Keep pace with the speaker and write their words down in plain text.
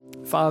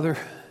Father,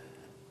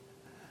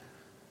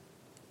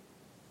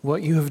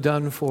 what you have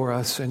done for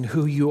us and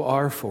who you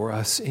are for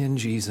us in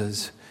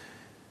Jesus,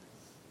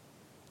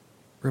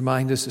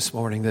 remind us this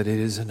morning that it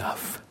is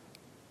enough.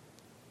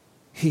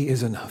 He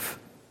is enough.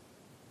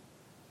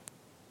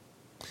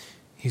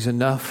 He's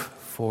enough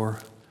for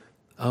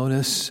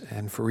Onus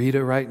and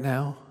Farida right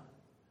now.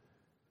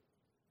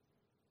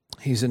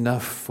 He's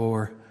enough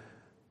for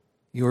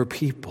your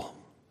people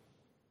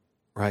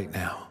right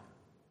now.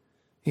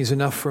 He's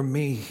enough for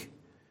me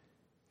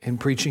in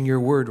preaching your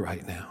word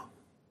right now.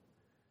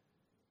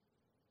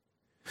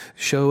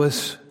 Show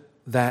us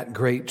that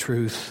great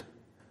truth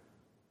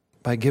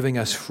by giving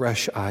us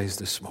fresh eyes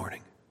this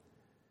morning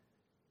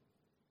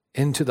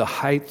into the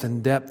height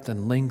and depth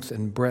and length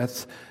and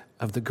breadth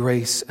of the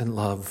grace and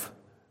love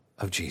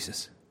of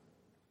Jesus,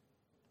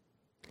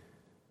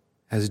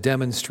 as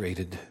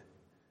demonstrated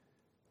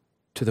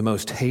to the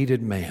most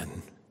hated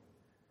man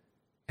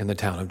in the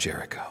town of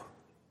Jericho,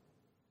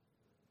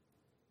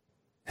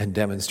 and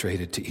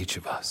demonstrated to each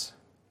of us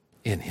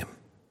in him.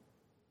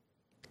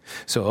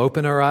 So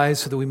open our eyes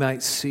so that we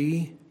might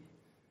see,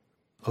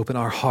 open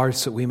our hearts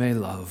so we may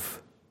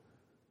love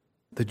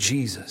the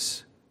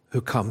Jesus who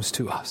comes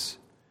to us.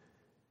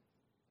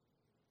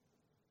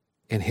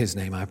 In his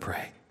name I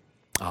pray.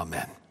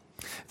 Amen.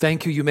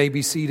 Thank you. You may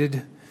be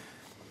seated.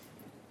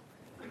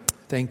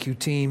 Thank you,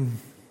 team.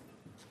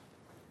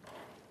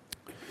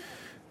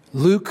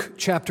 Luke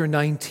chapter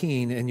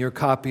 19 in your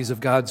copies of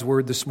God's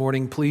Word this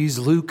morning, please.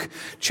 Luke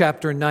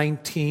chapter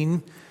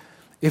 19.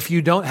 If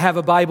you don't have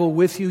a Bible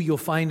with you, you'll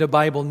find a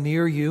Bible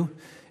near you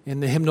in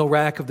the hymnal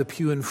rack of the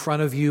pew in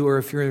front of you, or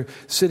if you're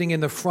sitting in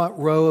the front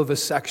row of a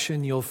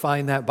section, you'll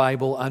find that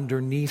Bible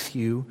underneath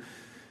you.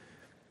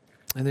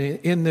 And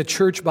in the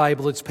church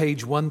Bible, it's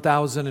page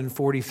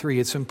 1043.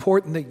 It's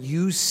important that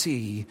you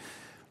see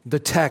the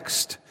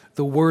text,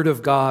 the Word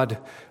of God,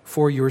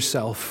 for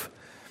yourself.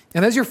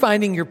 And as you're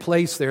finding your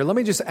place there, let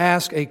me just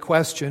ask a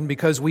question,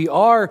 because we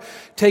are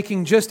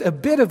taking just a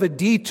bit of a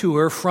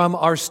detour from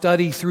our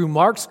study through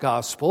Mark's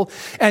gospel.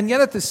 And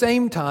yet at the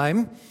same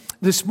time,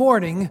 this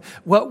morning,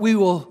 what we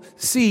will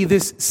see,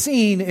 this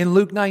scene in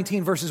Luke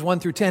 19 verses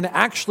 1 through 10,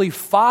 actually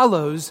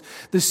follows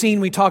the scene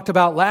we talked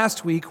about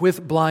last week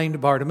with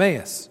blind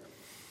Bartimaeus.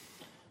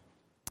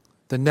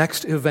 The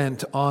next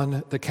event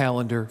on the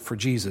calendar for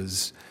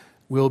Jesus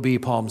will be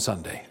Palm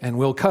Sunday, and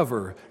we'll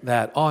cover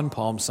that on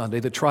Palm Sunday,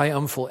 the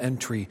triumphal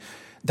entry.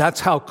 That's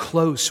how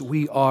close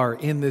we are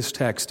in this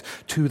text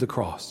to the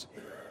cross,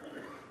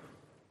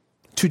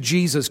 to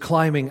Jesus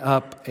climbing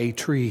up a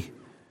tree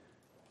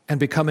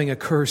and becoming a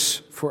curse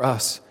for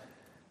us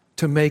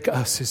to make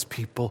us his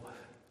people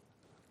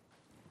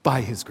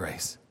by his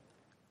grace.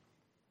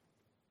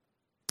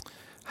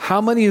 How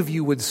many of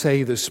you would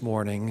say this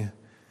morning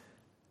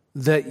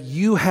that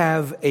you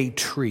have a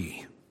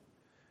tree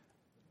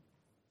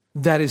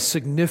that is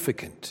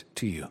significant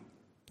to you?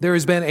 There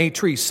has been a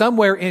tree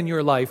somewhere in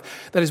your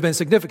life that has been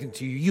significant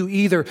to you. You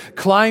either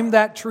climbed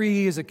that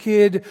tree as a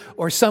kid,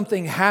 or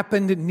something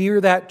happened near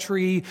that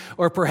tree,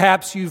 or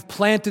perhaps you've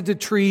planted a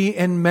tree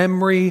in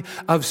memory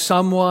of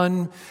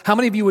someone. How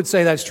many of you would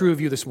say that's true of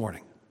you this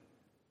morning?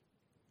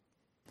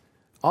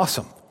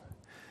 Awesome.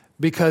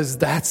 Because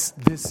that's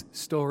this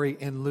story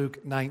in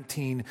Luke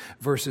 19,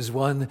 verses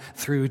 1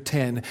 through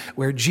 10,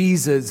 where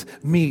Jesus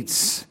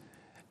meets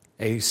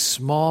a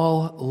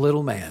small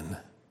little man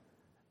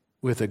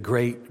with a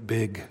great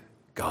big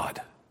God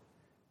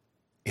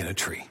in a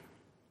tree.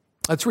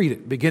 Let's read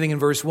it. Beginning in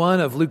verse 1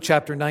 of Luke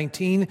chapter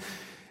 19.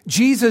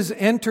 Jesus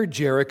entered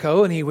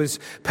Jericho, and he was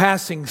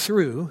passing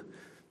through.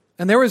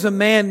 And there was a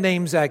man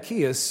named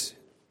Zacchaeus.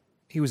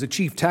 He was a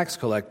chief tax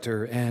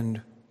collector,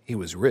 and he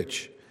was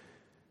rich.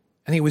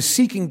 And he was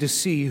seeking to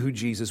see who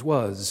Jesus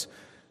was.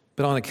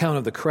 But on account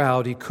of the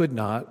crowd, he could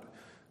not,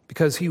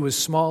 because he was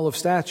small of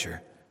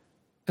stature.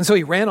 And so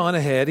he ran on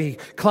ahead. He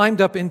climbed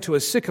up into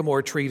a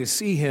sycamore tree to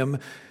see him,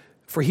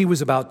 for he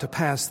was about to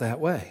pass that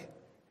way.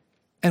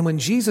 And when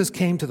Jesus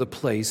came to the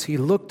place, he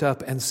looked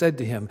up and said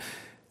to him,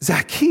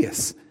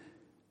 "Zacchaeus,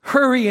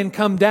 hurry and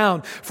come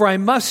down, for I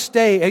must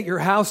stay at your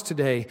house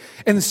today."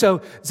 And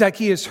so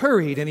Zacchaeus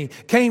hurried, and he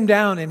came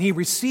down, and he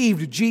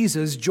received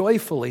Jesus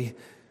joyfully.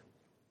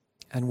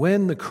 And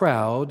when the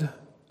crowd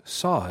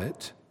saw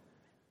it,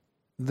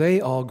 they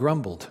all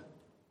grumbled.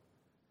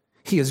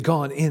 "He has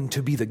gone in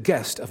to be the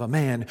guest of a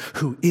man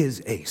who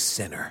is a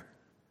sinner."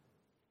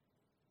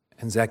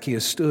 And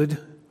Zacchaeus stood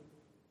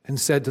and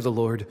said to the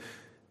Lord,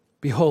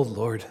 "Behold,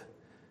 Lord,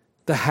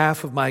 the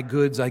half of my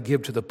goods I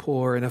give to the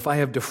poor, and if I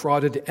have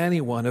defrauded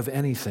anyone of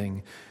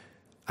anything,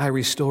 I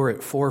restore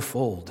it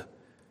fourfold."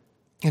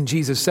 And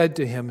Jesus said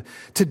to him,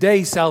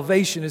 "Today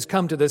salvation has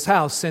come to this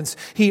house, since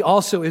he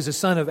also is a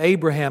son of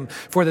Abraham,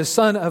 for the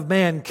Son of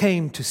Man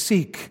came to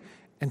seek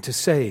and to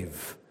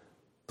save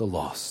the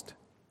lost."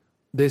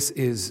 This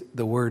is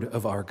the word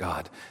of our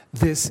God.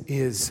 This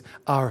is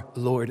our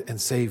Lord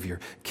and Savior,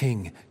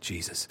 King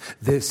Jesus.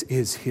 This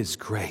is his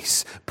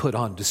grace put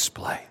on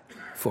display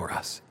for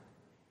us.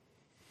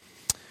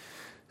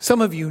 Some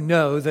of you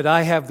know that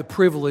I have the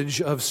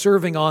privilege of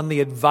serving on the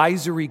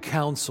advisory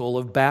council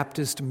of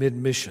Baptist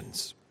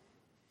Mid-Missions.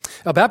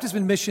 Baptist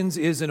Mid-Missions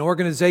is an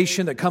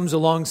organization that comes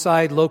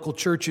alongside local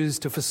churches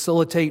to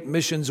facilitate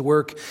missions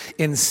work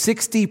in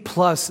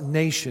 60-plus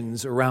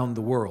nations around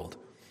the world.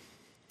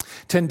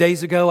 10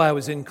 days ago, I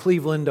was in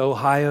Cleveland,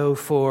 Ohio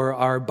for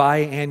our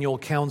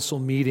biannual council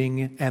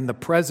meeting, and the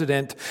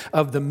president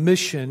of the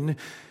mission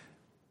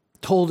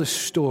told a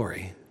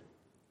story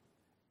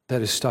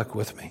that has stuck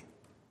with me.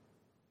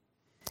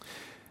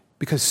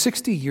 Because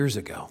 60 years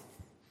ago,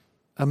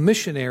 a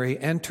missionary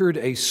entered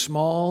a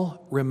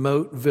small,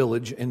 remote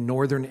village in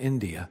northern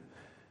India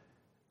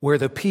where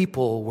the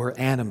people were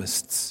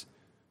animists.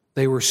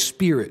 They were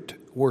spirit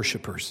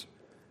worshipers.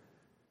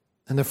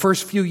 In the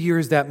first few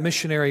years that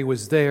missionary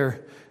was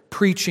there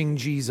preaching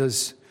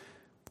Jesus,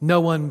 no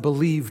one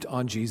believed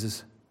on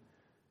Jesus.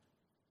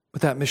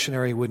 But that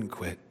missionary wouldn't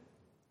quit.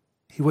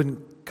 He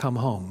wouldn't come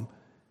home.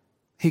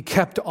 He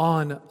kept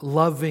on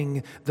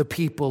loving the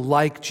people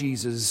like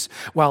Jesus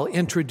while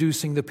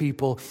introducing the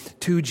people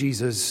to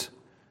Jesus.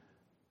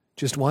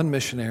 Just one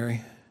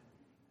missionary,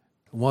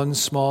 one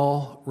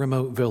small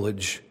remote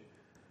village,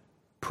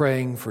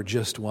 praying for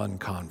just one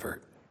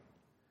convert.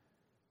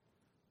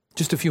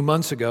 Just a few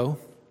months ago,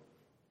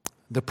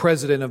 the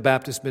president of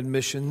Baptist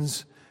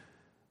Mid-Missions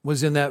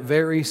was in that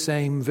very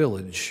same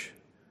village,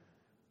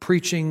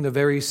 preaching the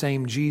very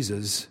same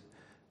Jesus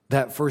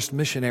that first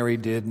missionary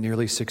did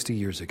nearly 60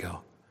 years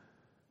ago.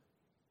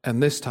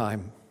 And this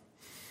time,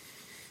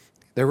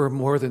 there were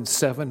more than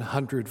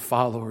 700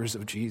 followers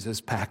of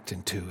Jesus packed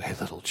into a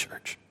little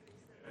church.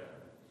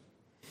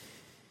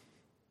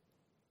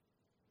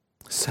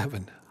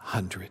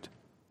 700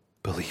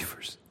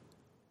 believers.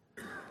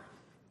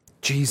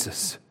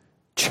 Jesus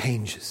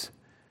changes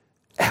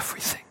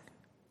everything.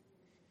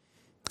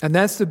 And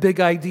that's the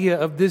big idea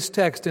of this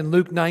text in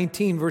Luke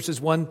 19,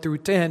 verses 1 through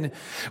 10.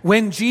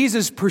 When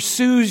Jesus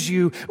pursues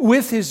you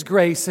with His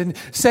grace and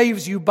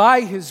saves you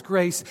by His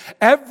grace,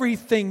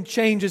 everything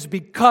changes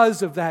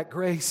because of that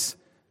grace.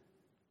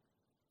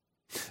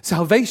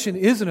 Salvation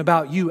isn't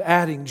about you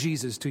adding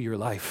Jesus to your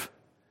life.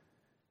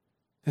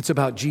 It's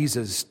about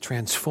Jesus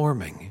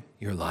transforming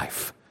your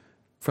life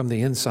from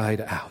the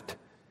inside out.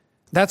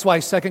 That's why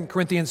 2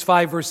 Corinthians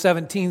 5 verse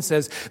 17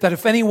 says that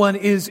if anyone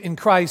is in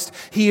Christ,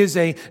 he is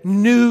a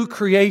new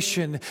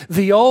creation.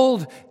 The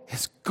old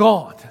is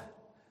gone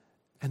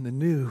and the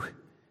new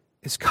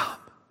is come.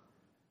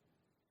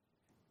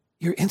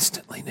 You're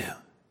instantly new.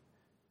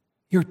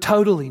 You're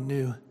totally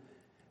new.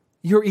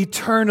 You're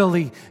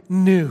eternally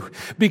new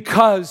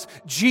because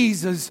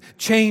Jesus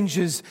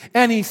changes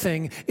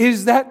anything.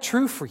 Is that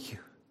true for you?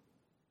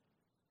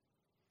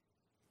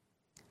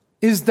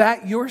 Is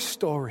that your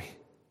story?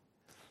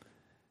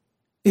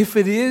 If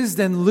it is,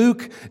 then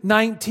Luke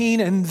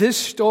 19 and this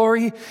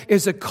story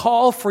is a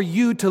call for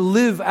you to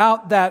live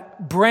out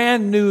that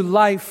brand new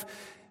life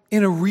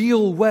in a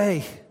real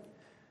way,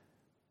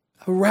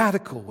 a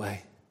radical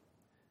way,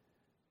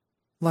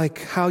 like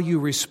how you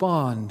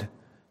respond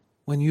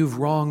when you've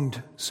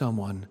wronged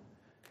someone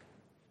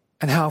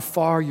and how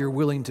far you're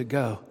willing to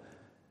go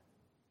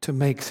to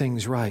make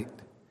things right,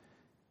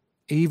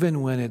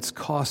 even when it's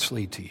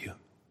costly to you.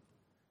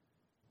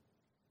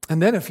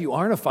 And then if you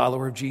aren't a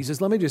follower of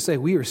Jesus, let me just say,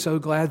 we are so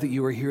glad that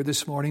you are here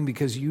this morning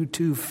because you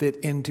too fit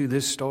into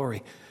this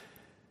story.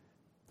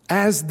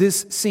 As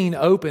this scene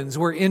opens,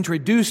 we're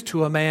introduced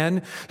to a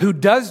man who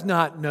does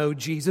not know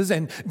Jesus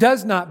and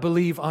does not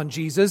believe on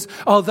Jesus,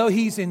 although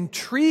he's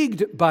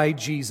intrigued by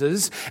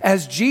Jesus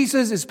as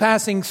Jesus is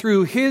passing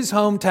through his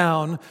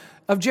hometown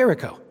of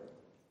Jericho.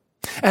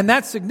 And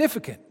that's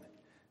significant,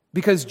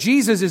 because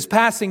Jesus is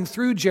passing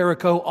through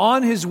Jericho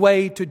on his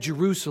way to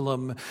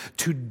Jerusalem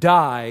to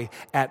die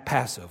at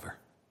Passover.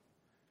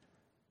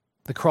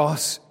 The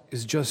cross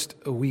is just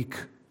a week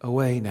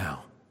away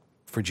now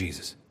for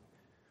Jesus.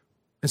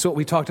 And so what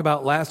we talked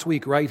about last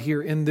week right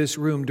here in this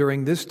room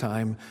during this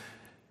time,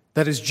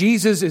 that as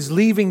Jesus is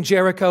leaving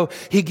Jericho,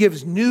 he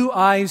gives new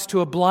eyes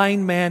to a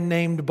blind man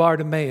named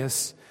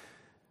Bartimaeus.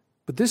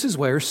 But this is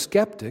where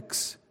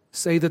skeptics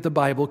say that the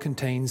Bible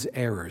contains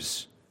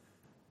errors.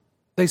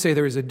 They say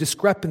there is a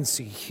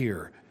discrepancy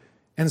here.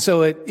 And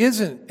so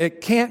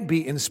it can't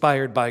be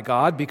inspired by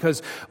God,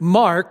 because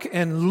Mark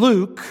and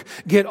Luke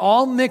get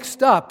all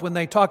mixed up when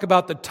they talk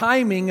about the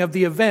timing of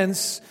the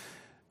events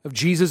of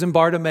Jesus and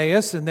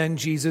Bartimaeus and then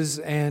Jesus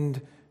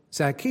and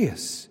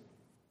Zacchaeus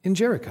in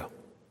Jericho.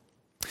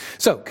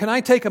 So, can I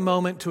take a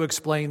moment to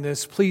explain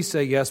this? Please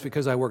say yes,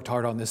 because I worked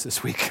hard on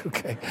this week.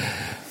 Okay.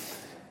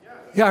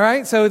 Yeah, all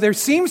right. So there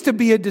seems to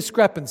be a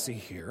discrepancy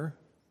here.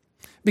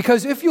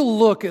 Because if you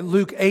look at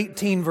Luke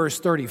 18, verse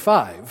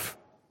 35,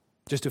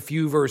 just a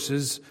few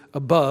verses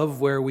above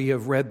where we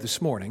have read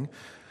this morning,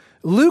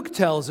 Luke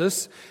tells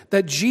us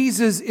that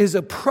Jesus is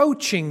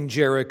approaching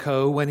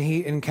Jericho when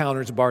he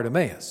encounters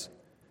Bartimaeus.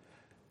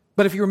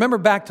 But if you remember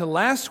back to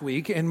last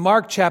week in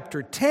Mark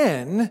chapter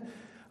 10,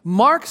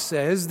 Mark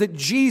says that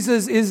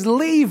Jesus is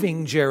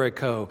leaving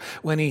Jericho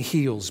when he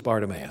heals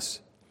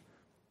Bartimaeus.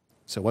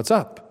 So what's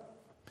up?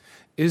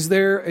 Is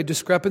there a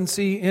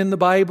discrepancy in the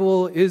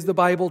Bible? Is the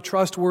Bible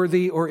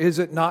trustworthy or is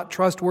it not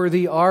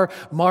trustworthy? Are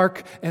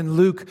Mark and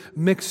Luke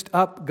mixed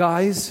up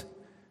guys?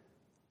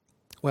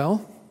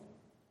 Well,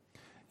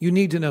 you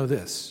need to know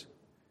this,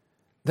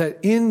 that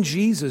in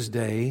Jesus'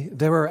 day,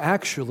 there are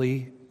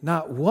actually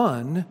not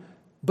one,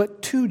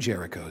 but two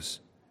Jerichos.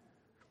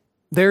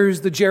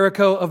 There's the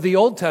Jericho of the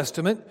Old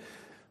Testament,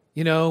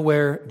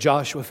 where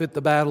Joshua fit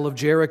the battle of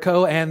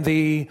Jericho and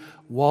the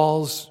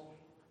walls.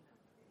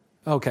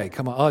 Okay,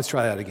 come on, let's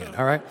try that again,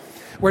 all right?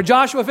 Where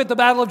Joshua fit the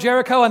battle of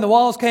Jericho and the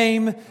walls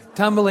came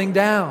tumbling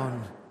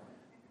down.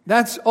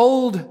 That's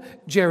old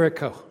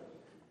Jericho.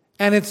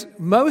 And it's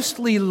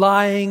mostly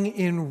lying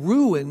in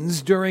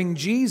ruins during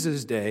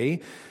Jesus'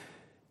 day.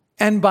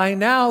 And by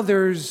now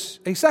there's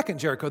a second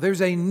Jericho.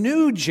 There's a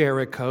new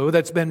Jericho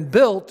that's been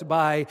built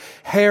by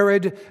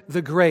Herod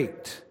the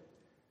Great.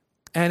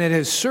 And it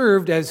has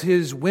served as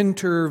his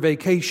winter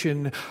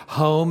vacation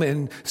home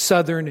in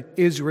southern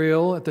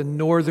Israel at the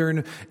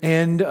northern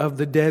end of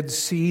the Dead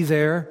Sea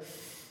there.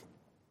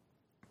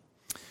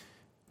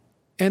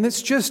 And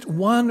it's just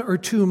 1 or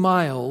 2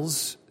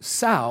 miles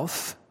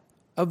south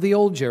of the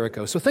old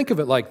Jericho. So think of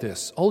it like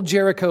this. Old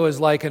Jericho is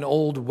like an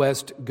old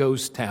West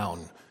ghost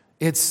town.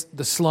 It's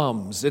the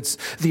slums. It's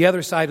the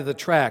other side of the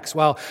tracks.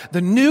 While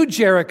the new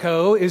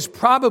Jericho is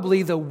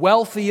probably the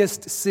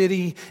wealthiest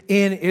city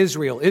in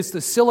Israel. It's the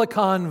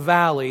Silicon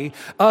Valley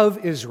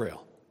of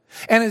Israel.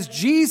 And as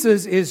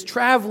Jesus is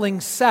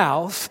traveling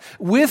south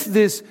with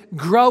this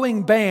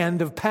growing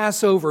band of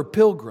Passover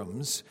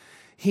pilgrims,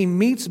 he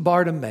meets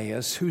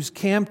Bartimaeus, who's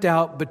camped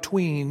out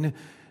between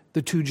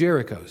the two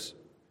Jerichos.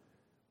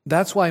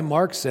 That's why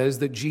Mark says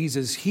that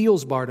Jesus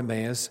heals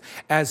Bartimaeus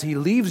as he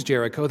leaves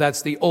Jericho.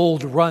 That's the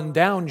old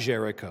run-down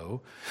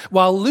Jericho.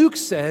 While Luke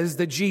says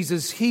that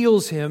Jesus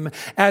heals him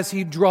as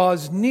he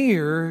draws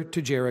near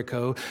to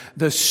Jericho,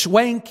 the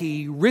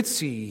swanky,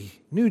 ritzy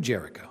new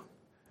Jericho,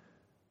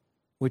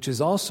 which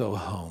is also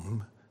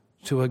home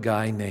to a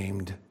guy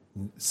named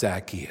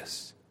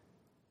Zacchaeus.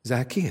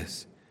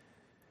 Zacchaeus.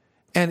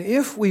 And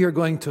if we are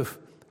going to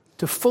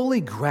fully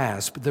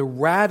grasp the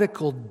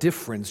radical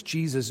difference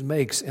Jesus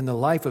makes in the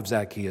life of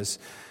Zacchaeus,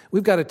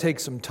 we've got to take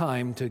some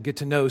time to get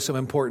to know some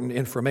important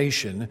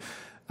information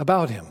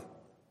about him.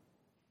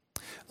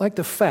 Like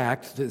the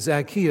fact that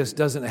Zacchaeus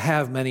doesn't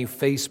have many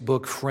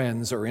Facebook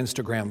friends or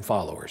Instagram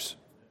followers.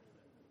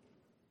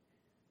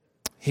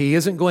 He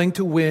isn't going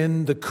to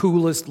win the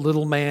coolest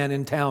little man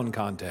in town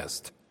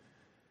contest.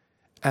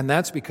 And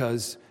that's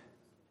because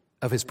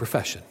of his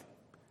profession.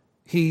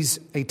 He's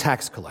a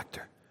tax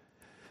collector.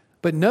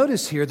 But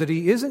notice here that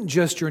he isn't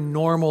just your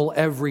normal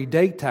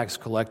everyday tax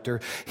collector.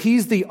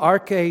 He's the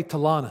arche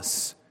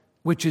telonis,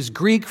 which is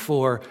Greek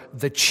for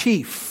the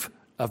chief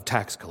of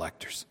tax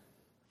collectors.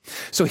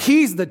 So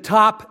he's the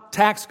top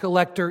tax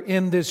collector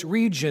in this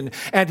region,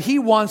 and he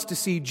wants to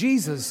see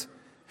Jesus.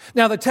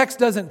 Now, the text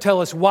doesn't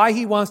tell us why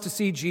he wants to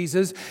see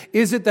Jesus.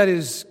 Is it that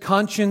his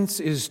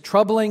conscience is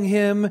troubling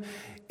him?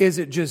 Is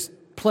it just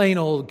plain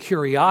old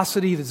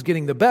curiosity that's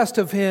getting the best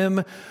of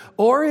him?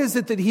 Or is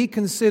it that he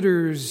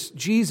considers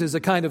Jesus a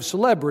kind of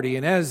celebrity,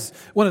 and as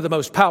one of the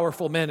most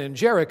powerful men in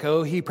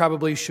Jericho, he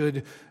probably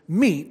should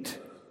meet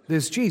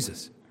this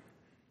Jesus?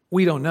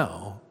 We don't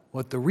know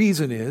what the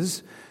reason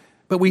is,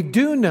 but we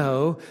do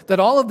know that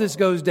all of this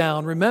goes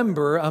down,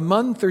 remember, a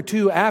month or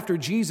two after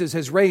Jesus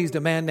has raised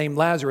a man named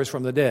Lazarus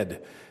from the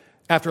dead,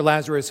 after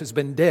Lazarus has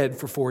been dead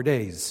for 4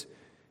 days.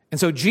 And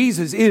so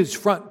Jesus is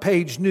front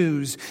page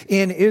news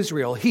in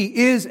Israel.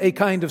 He is a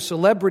kind of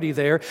celebrity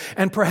there.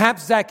 And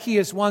perhaps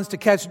Zacchaeus wants to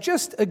catch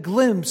just a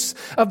glimpse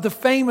of the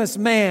famous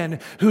man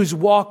who's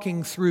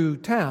walking through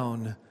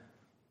town.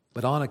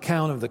 But on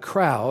account of the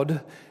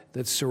crowd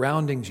that's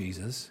surrounding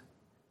Jesus,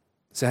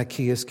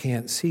 Zacchaeus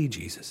can't see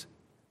Jesus.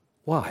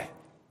 Why?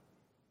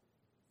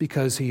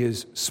 Because he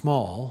is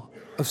small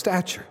of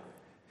stature,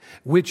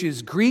 which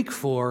is Greek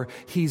for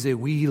he's a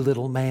wee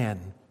little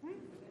man.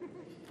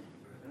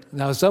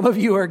 Now, some of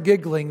you are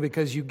giggling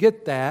because you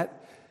get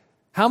that.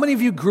 How many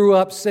of you grew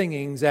up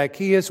singing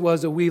Zacchaeus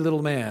was a wee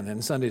little man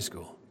in Sunday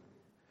school?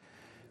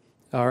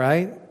 All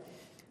right.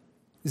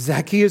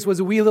 Zacchaeus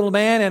was a wee little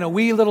man, and a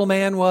wee little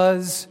man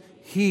was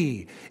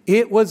he.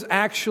 It was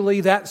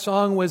actually, that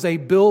song was a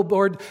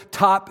Billboard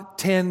top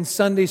 10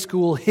 Sunday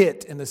school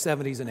hit in the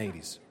 70s and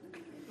 80s.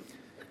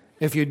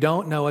 If you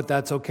don't know it,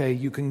 that's okay.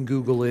 You can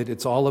Google it.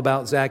 It's all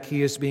about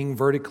Zacchaeus being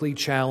vertically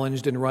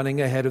challenged and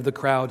running ahead of the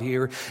crowd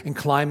here and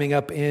climbing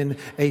up in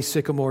a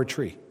sycamore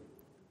tree.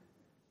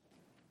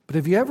 But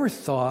have you ever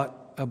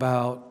thought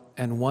about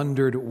and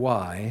wondered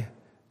why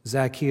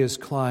Zacchaeus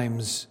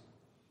climbs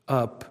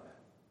up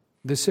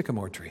the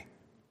sycamore tree?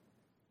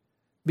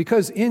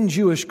 Because in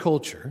Jewish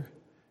culture,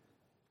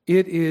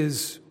 it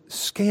is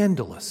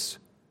scandalous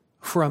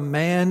for a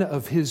man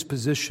of his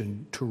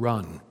position to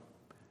run.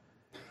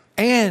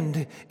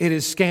 And it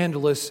is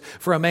scandalous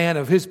for a man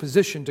of his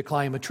position to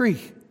climb a tree.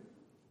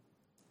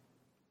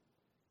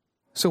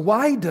 So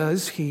why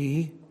does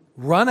he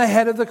run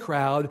ahead of the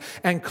crowd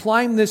and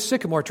climb this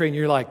sycamore tree. And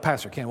you're like,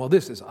 Pastor Ken, well,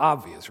 this is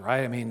obvious,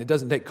 right? I mean, it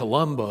doesn't take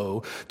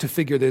Columbo to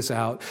figure this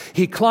out.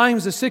 He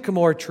climbs the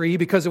sycamore tree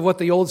because of what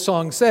the old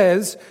song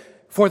says,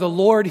 for the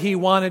Lord he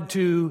wanted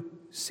to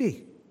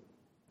see.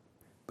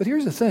 But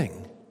here's the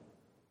thing.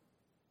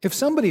 If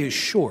somebody is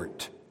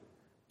short,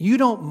 you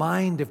don't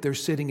mind if they're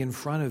sitting in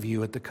front of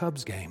you at the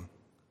Cubs game.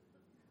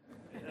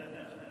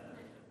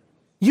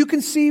 You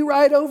can see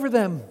right over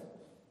them.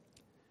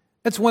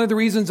 That's one of the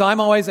reasons I'm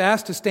always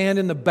asked to stand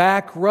in the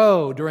back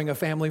row during a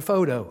family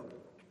photo.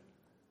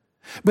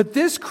 But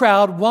this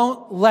crowd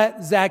won't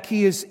let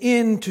Zacchaeus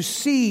in to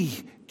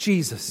see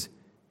Jesus,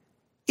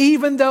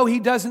 even though he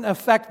doesn't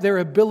affect their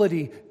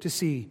ability to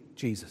see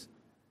Jesus,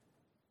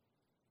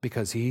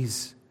 because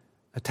he's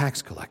a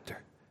tax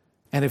collector.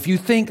 And if you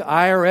think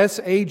IRS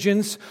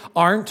agents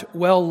aren't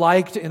well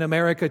liked in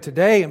America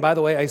today, and by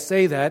the way, I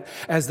say that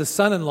as the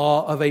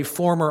son-in-law of a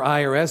former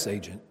IRS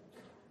agent,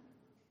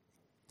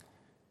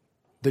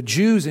 the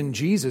Jews in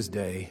Jesus'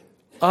 day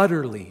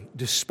utterly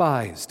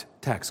despised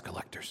tax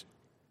collectors,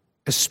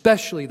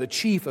 especially the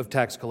chief of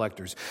tax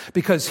collectors,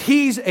 because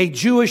he's a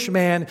Jewish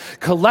man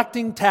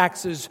collecting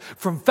taxes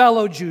from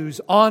fellow Jews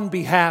on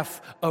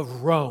behalf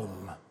of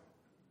Rome.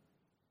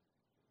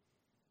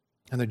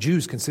 And the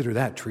Jews consider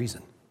that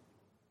treason,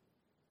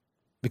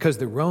 because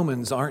the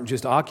Romans aren't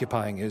just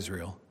occupying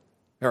Israel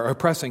or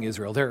oppressing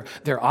Israel,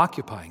 they're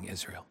occupying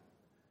Israel.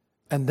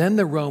 And then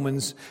the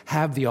Romans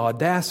have the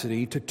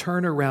audacity to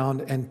turn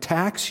around and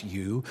tax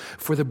you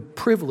for the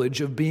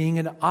privilege of being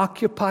in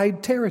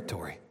occupied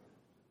territory.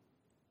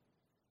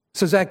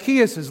 So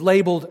Zacchaeus is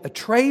labeled a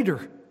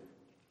traitor.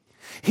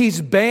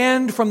 He's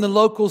banned from the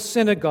local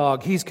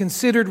synagogue. He's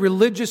considered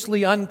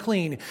religiously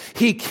unclean.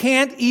 He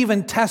can't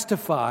even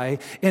testify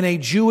in a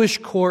Jewish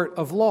court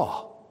of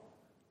law.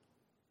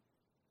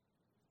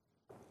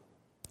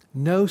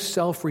 No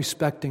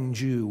self-respecting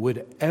Jew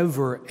would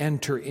ever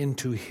enter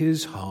into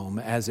his home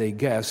as a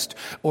guest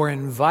or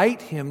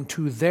invite him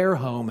to their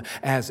home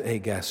as a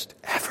guest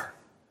ever.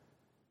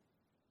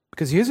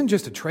 Because he isn't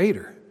just a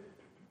traitor.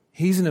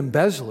 He's an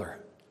embezzler,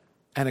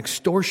 an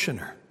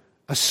extortioner,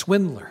 a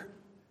swindler.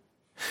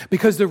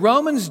 Because the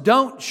Romans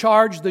don't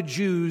charge the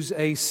Jews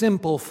a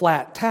simple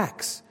flat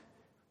tax.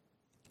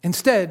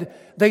 Instead,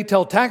 they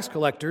tell tax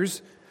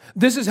collectors,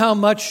 this is how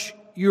much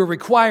you're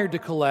required to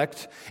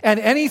collect, and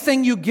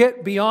anything you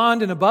get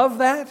beyond and above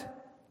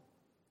that,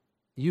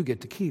 you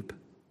get to keep.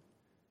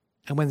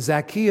 And when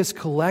Zacchaeus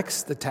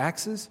collects the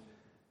taxes,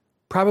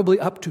 probably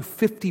up to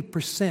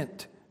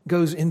 50%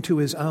 goes into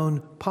his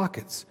own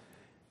pockets,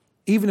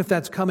 even if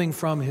that's coming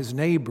from his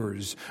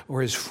neighbors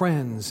or his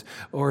friends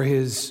or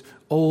his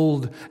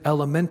old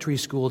elementary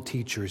school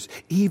teachers,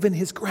 even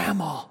his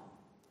grandma.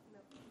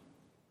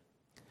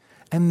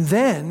 And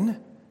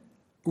then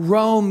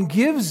Rome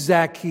gives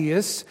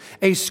Zacchaeus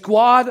a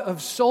squad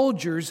of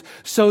soldiers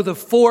so the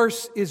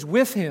force is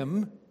with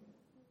him.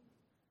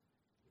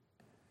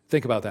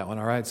 Think about that one,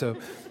 all right?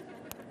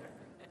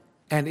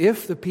 And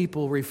if the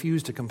people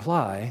refuse to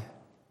comply,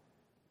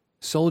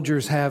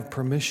 soldiers have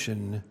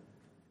permission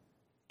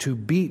to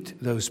beat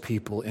those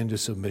people into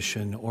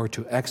submission or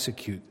to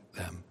execute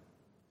them.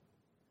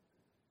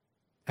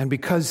 And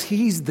because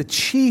he's the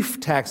chief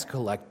tax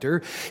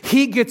collector,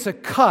 he gets a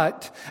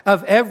cut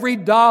of every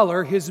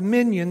dollar his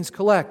minions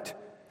collect.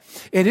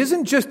 It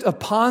isn't just a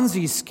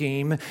Ponzi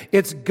scheme,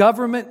 it's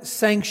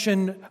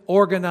government-sanctioned,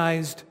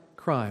 organized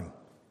crime.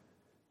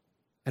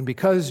 And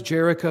because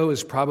Jericho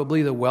is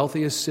probably the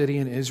wealthiest city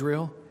in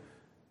Israel,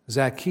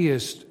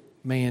 Zacchaeus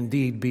may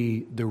indeed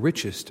be the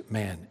richest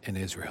man in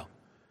Israel,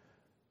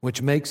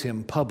 which makes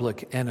him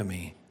public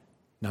enemy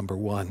number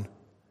one.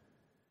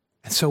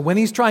 And so when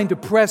he's trying to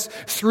press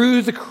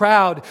through the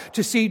crowd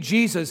to see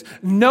Jesus,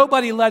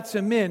 nobody lets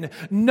him in.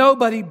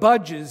 Nobody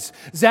budges.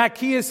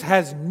 Zacchaeus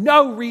has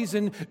no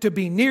reason to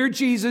be near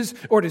Jesus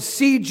or to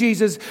see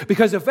Jesus,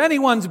 because if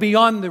anyone's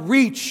beyond the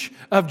reach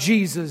of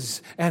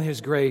Jesus and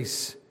his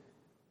grace,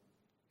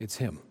 it's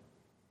him.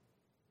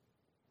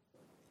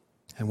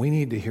 And we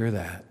need to hear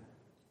that,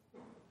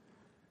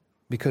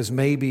 because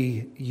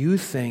maybe you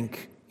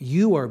think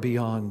you are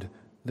beyond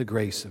the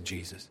grace of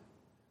Jesus.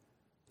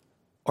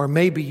 Or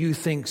maybe you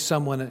think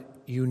someone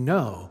you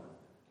know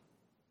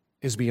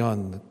is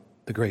beyond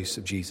the grace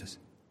of Jesus.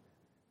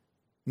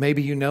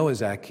 Maybe you know a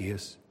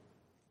Zacchaeus,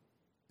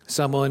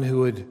 someone who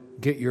would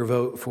get your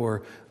vote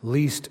for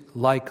least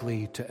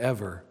likely to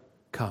ever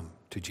come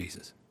to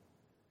Jesus.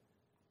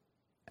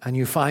 And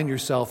you find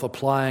yourself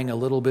applying a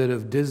little bit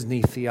of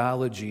Disney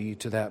theology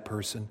to that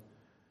person.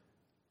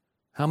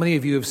 How many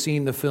of you have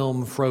seen the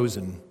film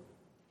Frozen?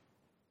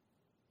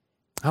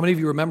 How many of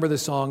you remember the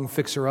song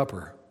Fixer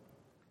Upper?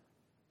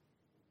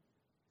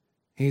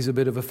 He's a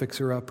bit of a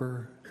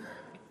fixer-upper.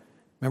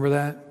 Remember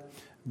that?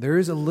 There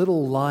is a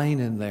little line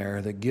in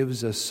there that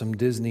gives us some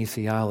Disney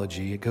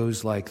theology. It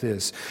goes like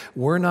this: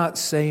 we're not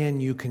saying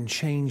you can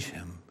change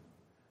him,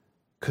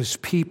 because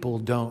people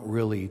don't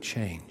really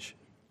change.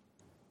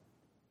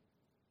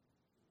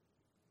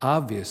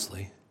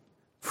 Obviously,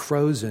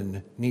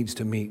 Frozen needs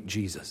to meet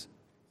Jesus.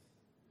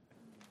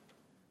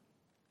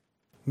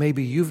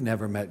 Maybe you've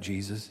never met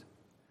Jesus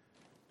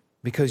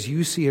because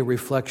you see a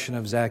reflection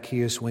of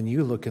Zacchaeus when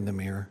you look in the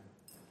mirror.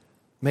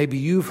 Maybe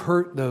you've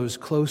hurt those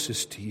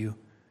closest to you.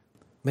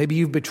 Maybe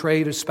you've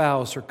betrayed a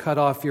spouse or cut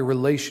off your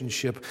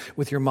relationship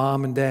with your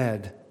mom and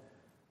dad.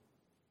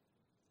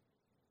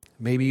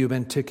 Maybe you've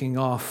been ticking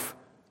off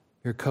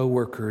your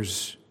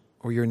coworkers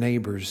or your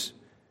neighbors.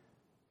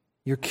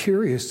 You're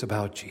curious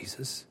about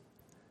Jesus,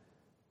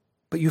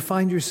 but you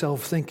find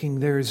yourself thinking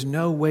there is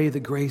no way the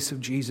grace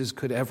of Jesus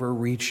could ever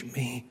reach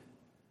me.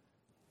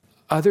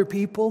 Other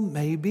people,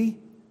 maybe,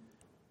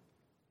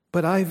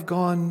 but I've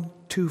gone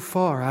too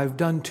far. I've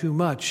done too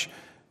much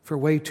for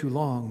way too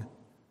long.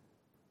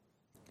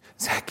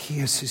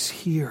 Zacchaeus is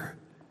here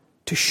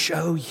to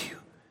show you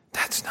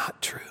that's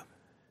not true.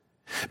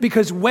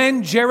 Because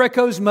when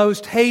Jericho's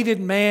most hated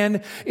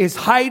man is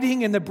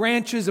hiding in the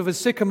branches of a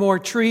sycamore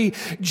tree,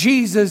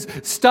 Jesus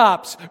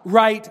stops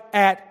right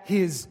at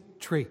his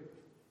tree.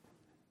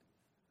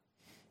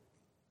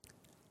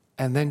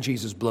 And then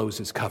Jesus blows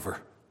his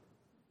cover.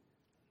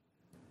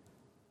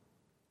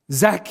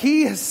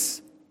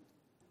 Zacchaeus!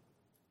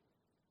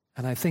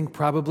 And I think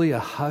probably a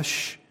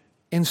hush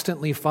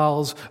instantly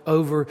falls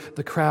over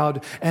the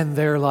crowd, and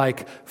they're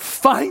like,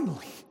 finally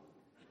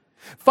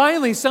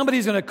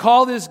somebody's going to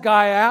call this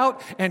guy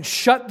out and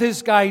shut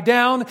this guy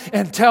down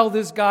and tell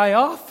this guy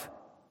off.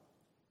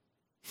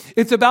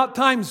 It's about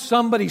time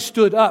somebody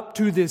stood up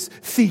to this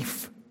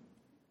thief.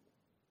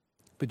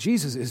 But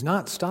Jesus is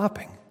not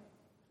stopping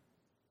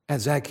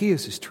at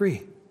Zacchaeus'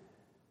 tree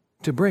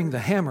to bring the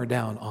hammer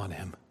down on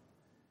him.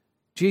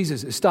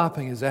 Jesus is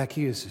stopping at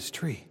Zacchaeus'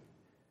 tree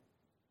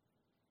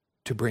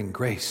to bring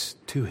grace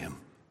to him.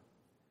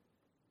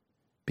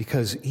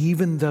 Because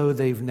even though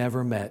they've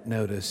never met,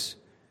 notice,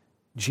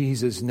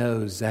 Jesus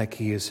knows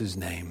Zacchaeus'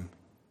 name.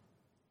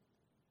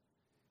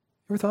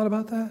 You ever thought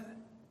about that?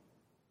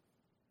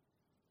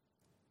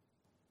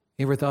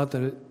 You ever thought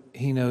that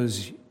he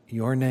knows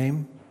your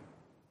name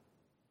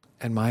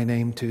and my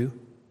name too?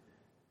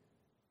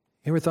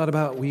 You ever thought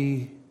about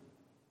we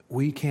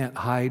can't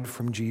hide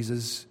from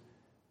Jesus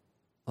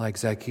like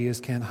Zacchaeus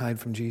can't hide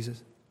from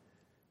Jesus?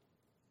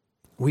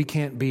 We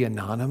can't be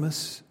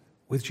anonymous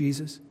with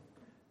Jesus.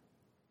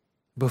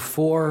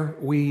 Before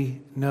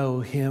we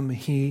know him,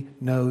 he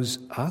knows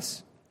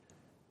us.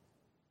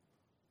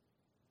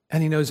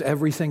 And he knows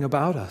everything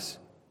about us.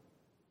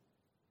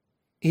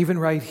 Even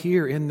right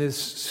here in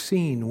this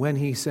scene when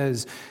he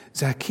says,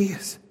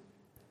 Zacchaeus,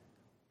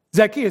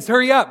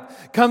 hurry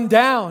up, come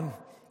down.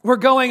 We're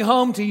going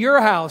home to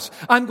your house.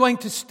 I'm going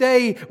to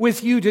stay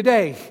with you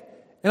today.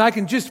 And I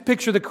can just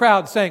picture the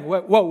crowd saying,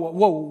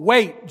 whoa,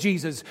 wait,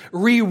 Jesus,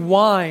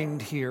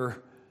 rewind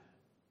here.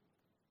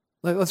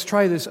 Let's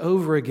try this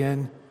over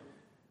again.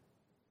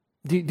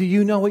 Do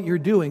you know what you're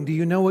doing? Do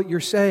you know what you're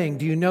saying?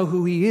 Do you know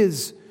who he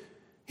is?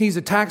 He's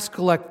a tax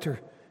collector.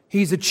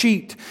 He's a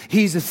cheat.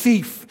 He's a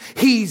thief.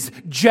 He's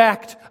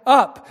jacked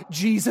up,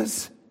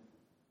 Jesus.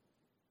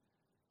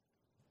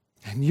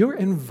 And you're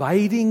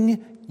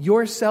inviting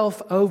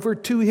yourself over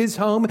to his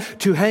home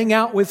to hang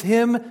out with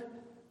him.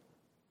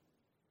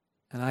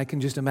 And I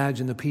can just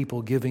imagine the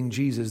people giving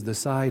Jesus the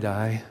side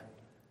eye.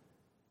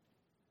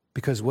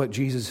 Because what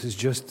Jesus has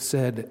just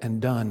said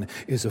and done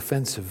is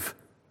offensive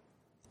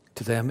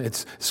to them.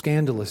 It's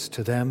scandalous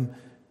to them.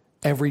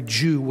 Every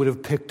Jew would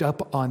have picked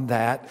up on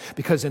that,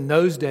 because in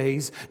those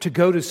days, to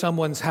go to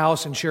someone's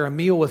house and share a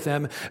meal with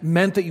them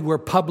meant that you were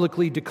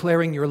publicly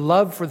declaring your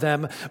love for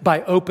them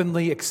by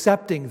openly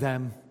accepting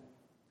them.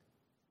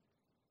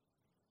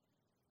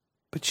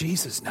 But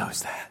Jesus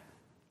knows that.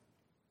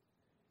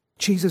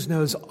 Jesus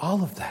knows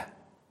all of that.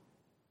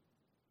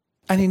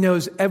 And he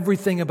knows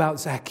everything about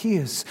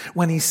Zacchaeus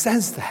when he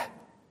says that.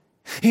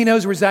 He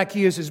knows where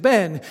Zacchaeus has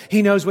been.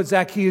 He knows what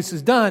Zacchaeus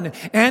has done.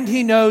 And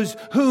he knows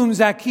whom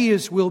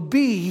Zacchaeus will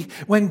be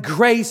when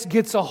grace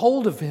gets a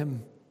hold of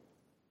him.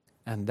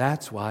 And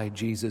that's why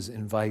Jesus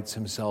invites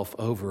himself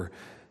over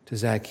to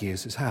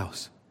Zacchaeus'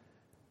 house.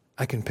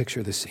 I can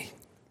picture the scene.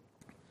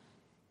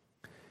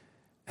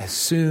 As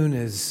soon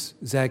as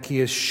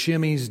Zacchaeus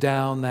shimmies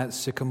down that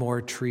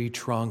sycamore tree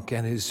trunk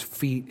and his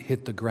feet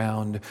hit the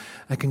ground,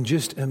 I can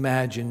just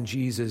imagine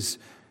Jesus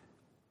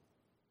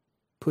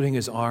putting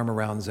his arm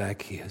around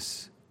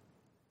Zacchaeus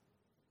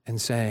and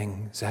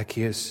saying,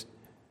 Zacchaeus,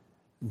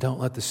 don't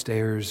let the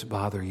stairs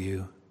bother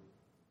you.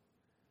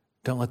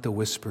 Don't let the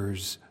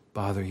whispers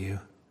bother you.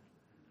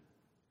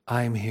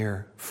 I'm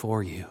here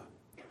for you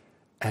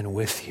and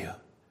with you,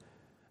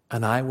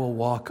 and I will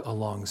walk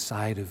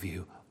alongside of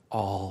you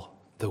all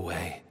the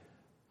way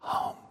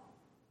home.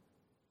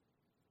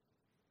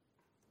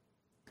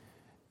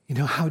 You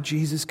know how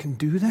Jesus can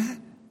do that?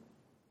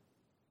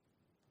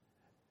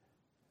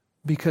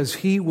 Because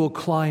he will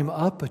climb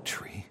up a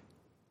tree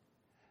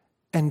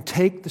and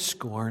take the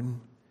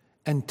scorn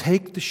and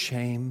take the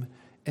shame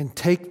and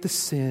take the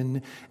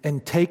sin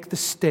and take the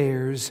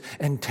stares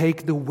and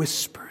take the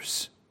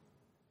whispers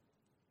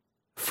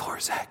for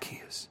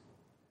Zacchaeus.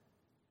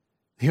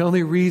 The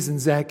only reason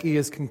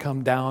Zacchaeus can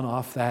come down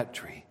off that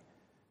tree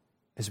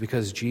is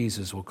because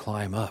Jesus will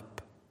climb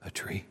up a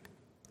tree.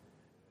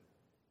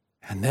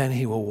 And then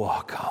he will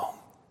walk home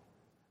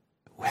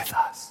with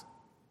us.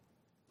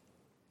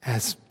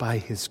 As by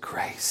his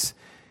grace,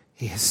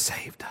 he has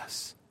saved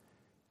us.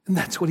 And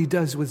that's what he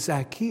does with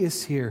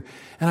Zacchaeus here.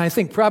 And I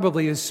think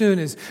probably as soon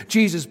as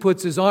Jesus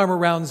puts his arm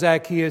around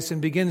Zacchaeus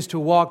and begins to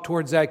walk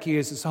towards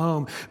Zacchaeus'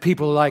 home,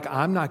 people are like,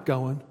 I'm not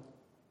going.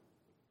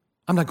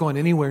 I'm not going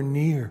anywhere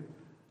near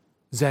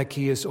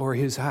Zacchaeus or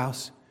his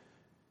house.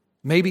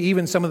 Maybe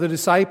even some of the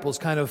disciples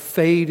kind of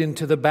fade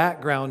into the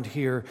background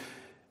here,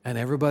 and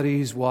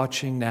everybody's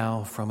watching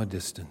now from a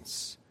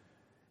distance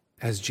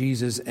as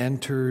Jesus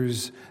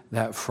enters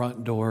that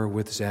front door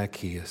with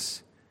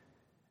Zacchaeus.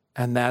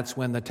 And that's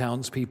when the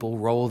townspeople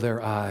roll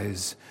their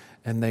eyes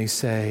and they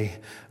say,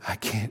 I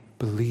can't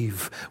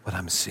believe what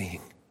I'm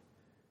seeing.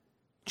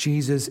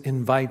 Jesus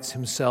invites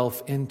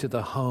himself into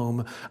the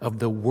home of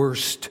the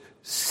worst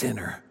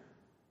sinner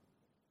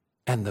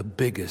and the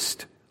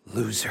biggest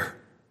loser.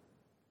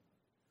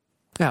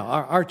 Now,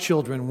 our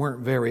children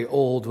weren't very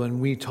old when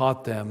we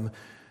taught them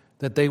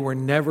that they were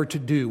never to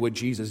do what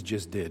Jesus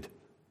just did.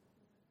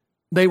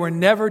 They were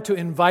never to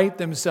invite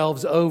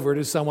themselves over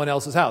to someone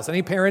else's house.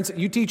 Any parents,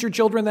 you teach your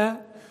children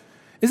that?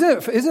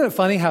 Isn't it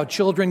funny how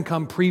children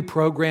come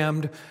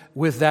pre-programmed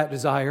with that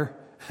desire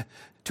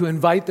to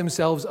invite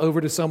themselves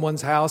over to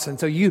someone's house? And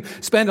so you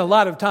spend a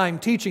lot of time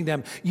teaching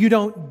them. You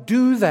don't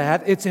do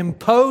that. It's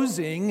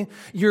imposing.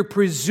 You're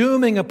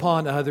presuming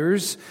upon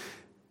others.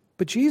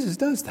 But Jesus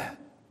does that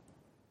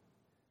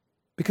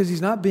because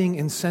he's not being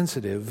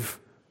insensitive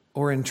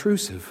or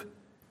intrusive.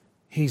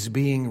 He's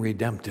being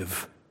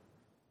redemptive.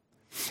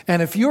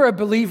 And if you're a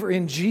believer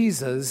in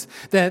Jesus,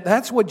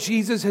 that's what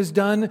Jesus has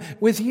done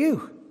with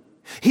you.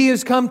 He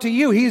has come to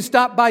you. He has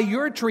stopped by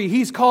your tree.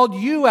 He's called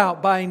you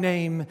out by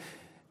name.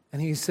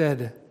 And he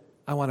said,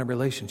 I want a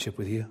relationship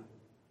with you.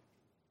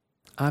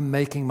 I'm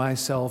making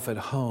myself at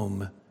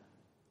home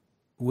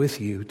with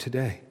you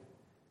today.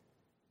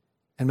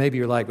 And maybe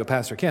you're like, but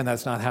Pastor Ken,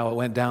 that's not how it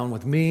went down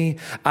with me.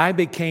 I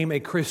became a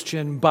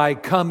Christian by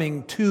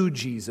coming to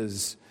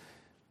Jesus.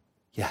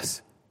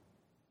 Yes.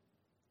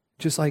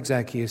 Just like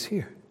Zacchaeus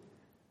here.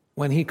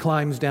 When he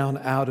climbs down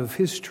out of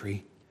his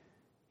tree,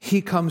 he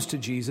comes to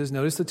Jesus.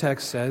 Notice the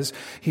text says,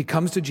 he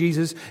comes to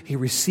Jesus, he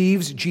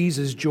receives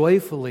Jesus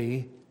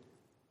joyfully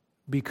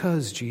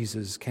because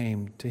Jesus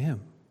came to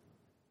him.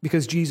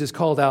 Because Jesus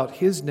called out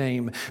his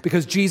name.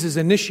 Because Jesus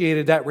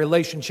initiated that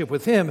relationship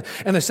with him.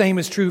 And the same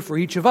is true for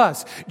each of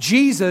us.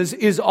 Jesus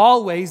is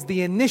always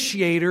the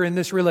initiator in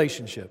this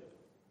relationship.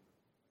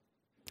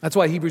 That's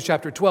why Hebrews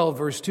chapter 12,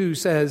 verse 2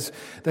 says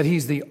that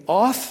he's the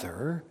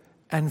author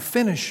and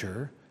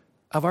finisher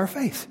of our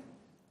faith.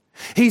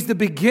 He's the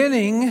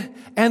beginning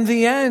and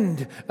the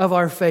end of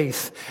our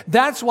faith.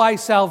 That's why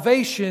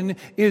salvation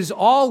is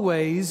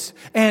always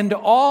and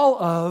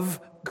all of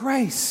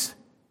grace.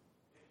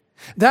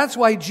 That's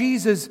why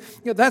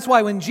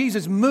when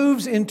Jesus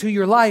moves into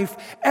your life,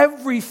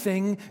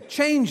 everything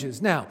changes.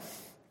 Now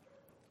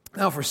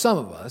for some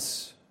of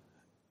us,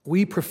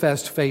 we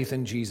professed faith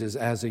in Jesus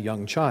as a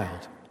young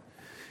child.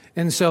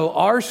 And so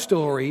our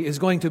story is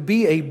going to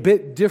be a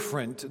bit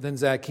different than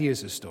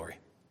Zacchaeus' story.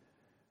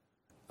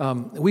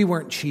 We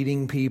weren't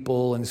cheating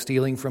people and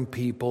stealing from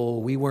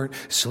people. We weren't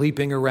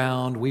sleeping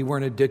around. We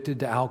weren't addicted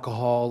to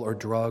alcohol or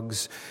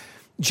drugs.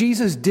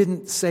 Jesus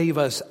didn't save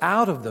us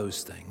out of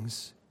those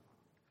things.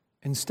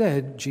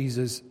 Instead,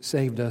 Jesus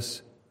saved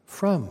us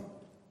from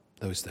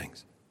those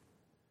things.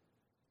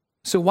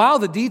 So while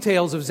the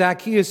details of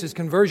Zacchaeus'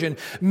 conversion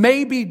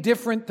may be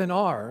different than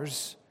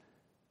ours,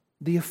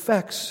 the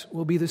effects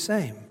will be the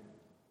same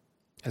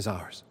as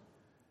ours.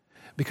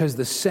 Because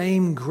the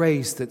same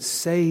grace that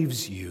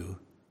saves you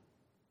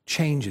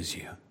changes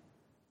you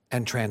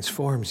and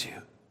transforms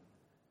you.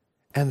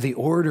 And the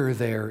order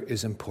there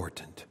is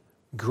important.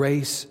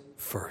 Grace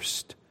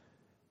first,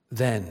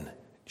 then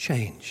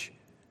change,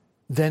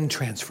 then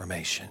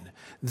transformation,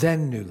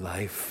 then new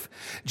life.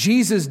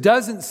 Jesus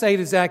doesn't say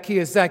to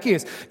Zacchaeus,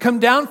 Zacchaeus, come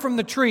down from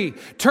the tree,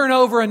 turn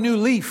over a new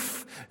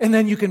leaf, and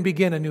then you can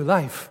begin a new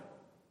life.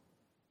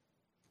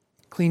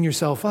 Clean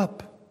yourself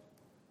up.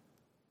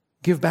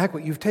 Give back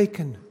what you've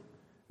taken.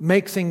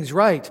 Make things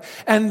right.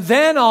 And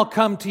then I'll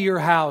come to your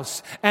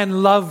house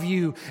and love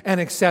you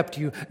and accept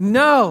you.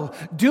 No,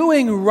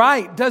 doing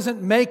right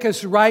doesn't make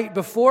us right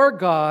before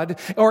God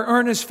or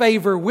earn us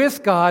favor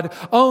with God.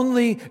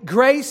 Only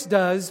grace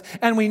does.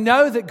 And we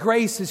know that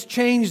grace has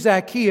changed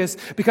Zacchaeus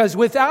because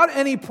without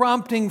any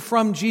prompting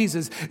from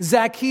Jesus,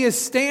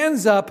 Zacchaeus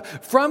stands up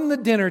from the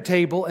dinner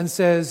table and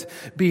says,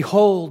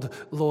 "Behold,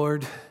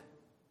 Lord."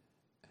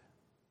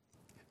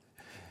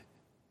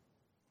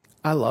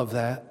 I love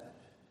that.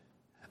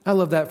 I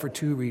love that for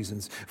two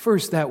reasons.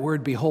 First, that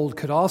word behold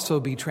could also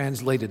be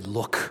translated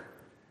look.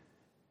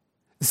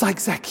 It's like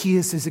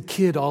Zacchaeus is a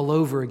kid all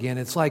over again.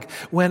 It's like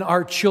when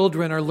our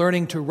children are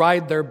learning to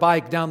ride their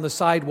bike down the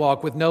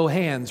sidewalk with no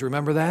hands.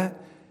 Remember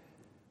that?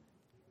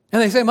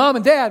 And they say, Mom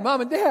and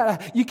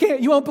Dad,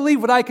 you won't believe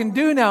what I can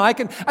do now. I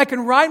can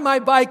ride my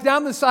bike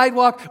down the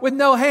sidewalk with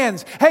no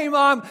hands. Hey,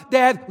 Mom,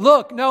 Dad,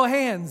 look, no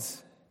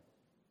hands.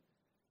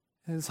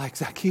 And it's like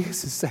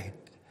Zacchaeus is saying,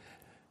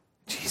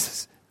 Jesus,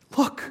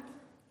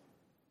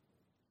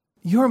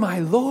 You're my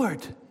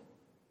Lord.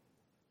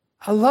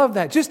 I love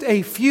that. Just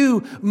a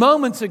few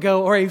moments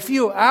ago or a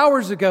few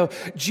hours ago,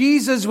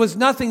 Jesus was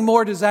nothing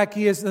more to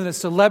Zacchaeus than a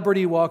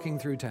celebrity walking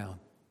through town.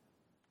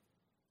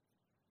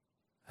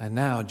 And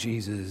now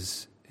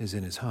Jesus is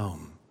in his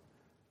home,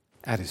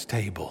 at his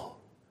table,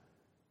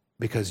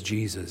 because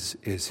Jesus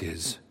is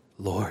his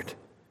Lord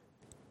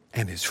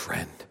and his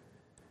friend.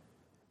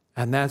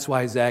 And that's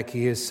why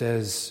Zacchaeus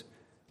says,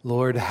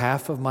 Lord,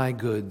 half of my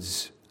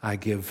goods I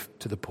give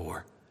to the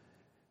poor.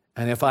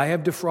 And if I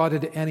have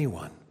defrauded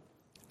anyone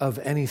of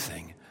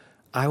anything,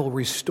 I will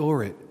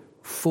restore it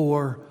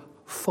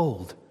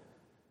fourfold.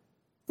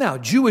 Now,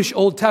 Jewish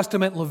Old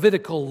Testament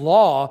Levitical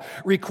law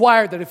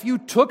required that if you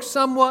took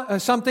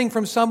something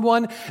from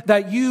someone,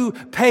 that you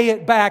pay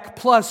it back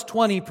plus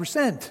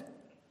 20%.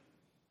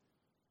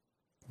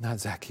 Not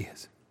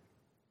Zacchaeus.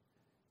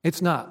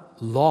 It's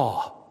not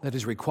law that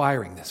is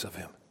requiring this of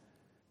him.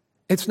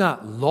 It's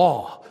not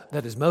law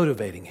that is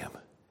motivating him.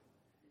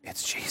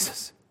 It's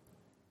Jesus.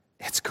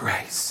 It's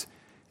grace.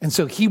 And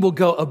so he will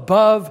go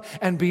above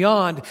and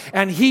beyond,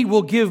 and he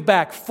will give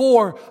back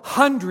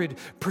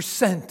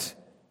 400%.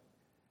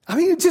 I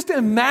mean, just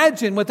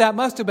imagine what that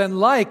must have been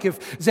like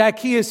if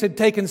Zacchaeus had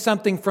taken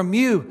something from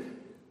you.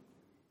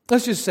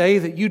 Let's just say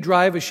that you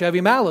drive a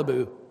Chevy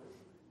Malibu.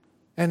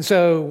 And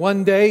so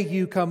one day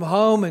you come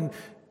home and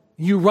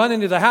you run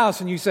into the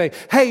house and you say,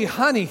 hey,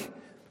 honey,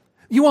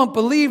 you won't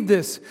believe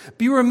this.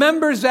 But you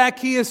remember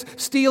Zacchaeus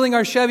stealing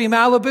our Chevy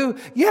Malibu?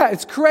 Yeah,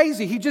 it's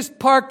crazy. He just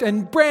parked a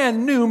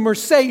brand new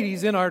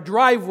Mercedes in our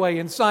driveway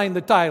and signed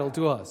the title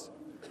to us.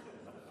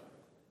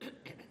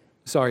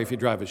 Sorry if you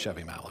drive a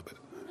Chevy Malibu.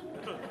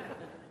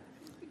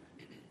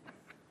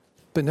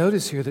 But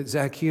notice here that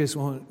Zacchaeus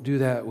won't do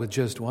that with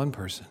just one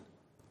person.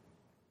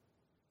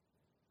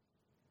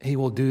 He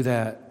will do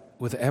that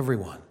with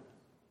everyone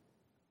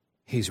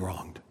he's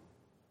wronged.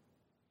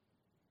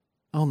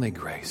 Only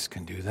grace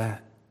can do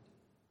that.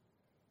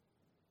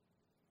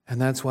 And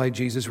that's why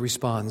Jesus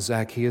responds,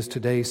 Zacchaeus,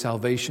 today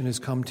salvation has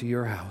come to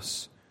your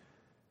house.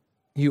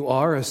 You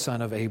are a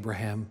son of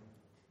Abraham,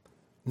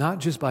 not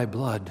just by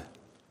blood,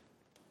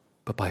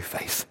 but by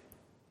faith.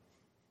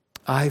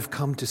 I've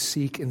come to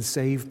seek and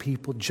save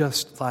people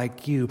just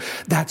like you.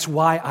 That's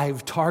why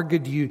I've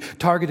targeted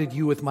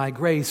you with my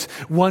grace.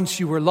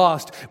 Once you were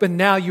lost, but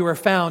now you are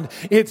found.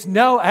 It's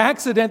no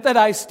accident that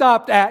I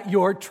stopped at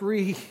your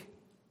tree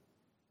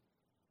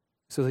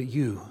so that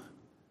you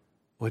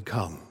would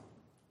come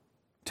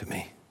to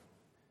me.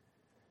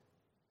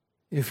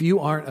 If you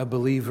aren't a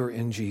believer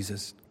in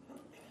Jesus,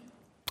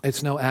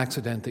 it's no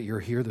accident that you're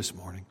here this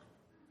morning.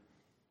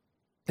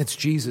 It's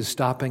Jesus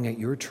stopping at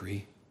your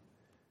tree,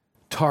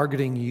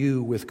 targeting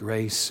you with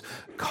grace,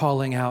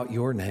 calling out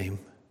your name.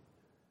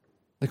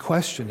 The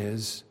question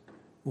is,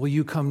 will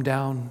you come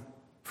down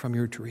from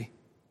your tree?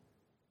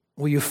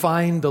 Will you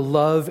find the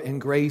love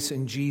and grace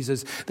in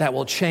Jesus that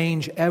will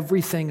change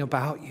everything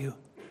about you?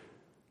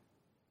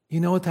 You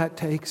know what that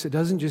takes? It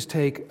doesn't just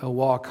take a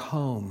walk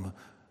home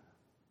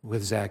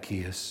with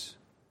Zacchaeus.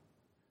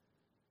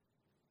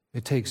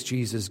 It takes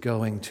Jesus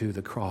going to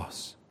the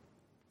cross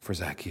for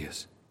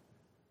Zacchaeus.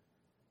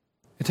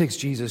 It takes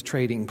Jesus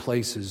trading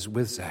places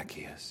with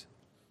Zacchaeus.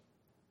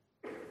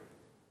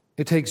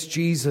 It takes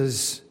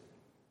Jesus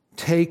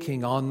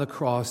taking on the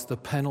cross the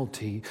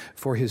penalty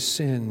for his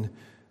sin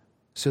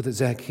so that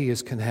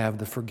Zacchaeus can have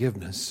the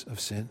forgiveness of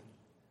sin.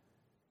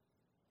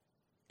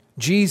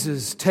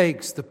 Jesus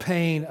takes the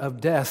pain of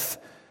death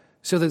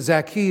so that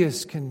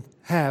Zacchaeus can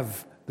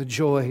have the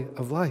joy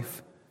of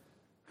life.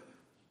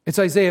 It's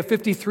Isaiah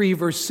 53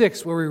 verse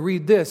 6 where we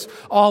read this,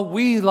 all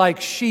we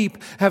like sheep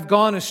have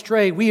gone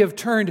astray. We have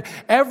turned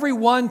every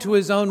one to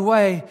his own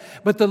way,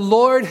 but the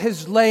Lord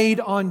has laid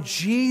on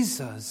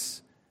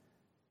Jesus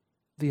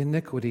the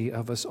iniquity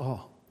of us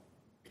all.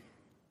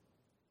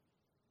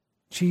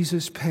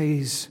 Jesus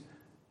pays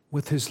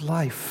with his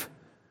life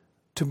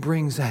to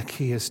bring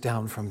Zacchaeus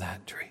down from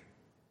that tree,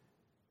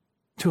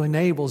 to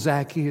enable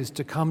Zacchaeus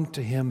to come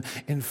to him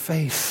in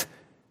faith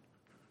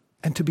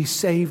and to be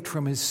saved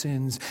from his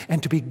sins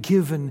and to be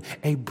given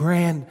a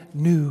brand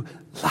new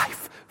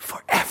life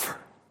forever.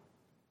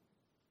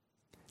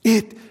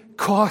 It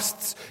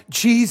costs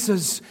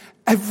Jesus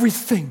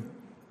everything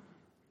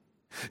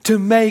to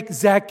make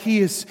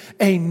Zacchaeus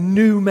a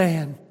new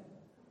man.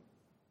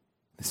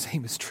 The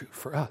same is true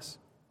for us.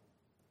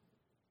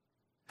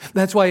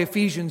 That's why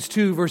Ephesians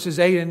 2 verses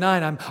 8 and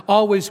 9, I'm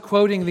always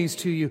quoting these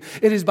to you.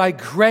 It is by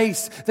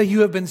grace that you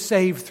have been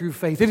saved through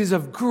faith. It is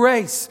of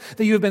grace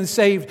that you have been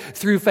saved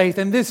through faith.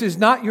 And this is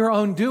not your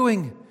own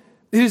doing.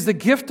 It is the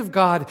gift of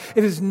God.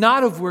 It is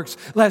not of works,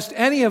 lest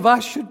any of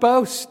us should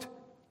boast.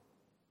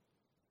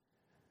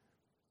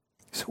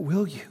 So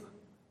will you?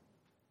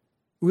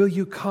 Will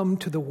you come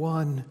to the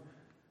one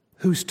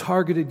who's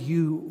targeted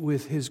you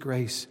with his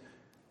grace,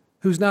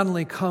 who's not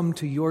only come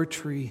to your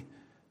tree,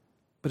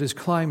 but has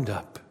climbed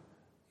up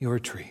your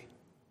tree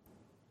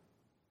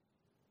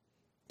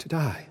to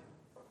die?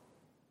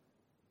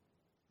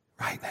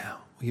 Right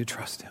now, will you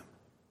trust him?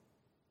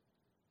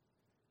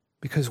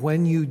 Because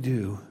when you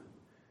do,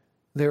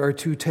 There are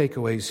two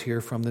takeaways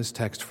here from this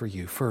text for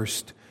you.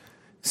 First,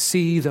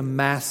 see the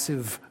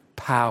massive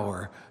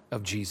power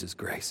of Jesus'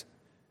 grace.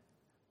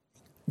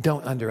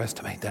 Don't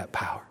underestimate that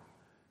power.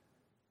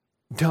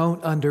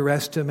 Don't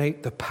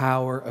underestimate the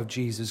power of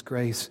Jesus'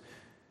 grace.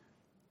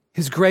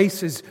 His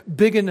grace is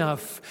big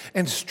enough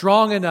and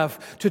strong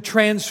enough to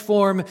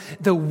transform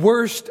the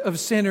worst of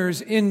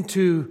sinners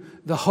into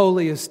the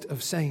holiest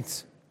of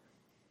saints.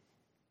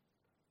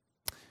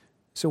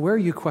 So where are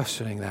you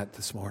questioning that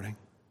this morning?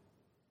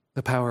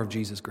 The power of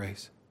Jesus'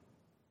 grace.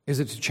 Is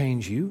it to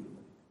change you?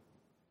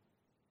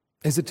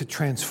 Is it to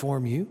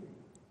transform you?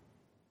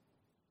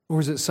 Or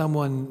is it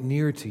someone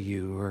near to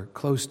you or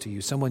close to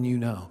you, someone you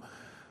know?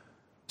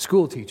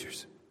 School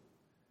teachers.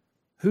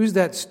 Who's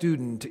that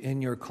student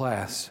in your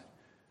class?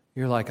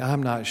 You're like,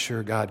 I'm not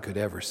sure God could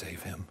ever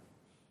save him.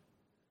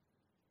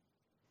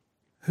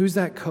 Who's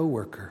that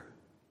coworker?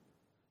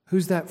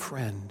 Who's that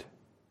friend?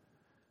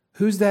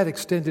 Who's that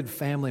extended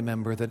family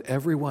member that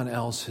everyone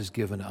else has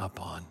given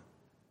up on?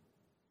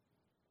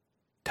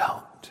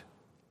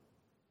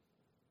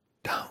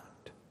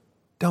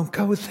 Don't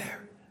go there.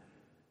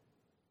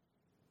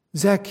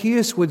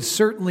 Zacchaeus would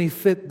certainly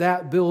fit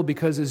that bill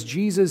because, as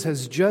Jesus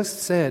has just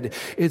said,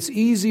 it's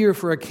easier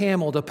for a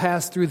camel to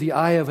pass through the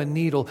eye of a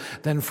needle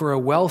than for a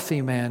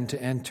wealthy man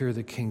to enter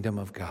the kingdom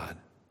of God.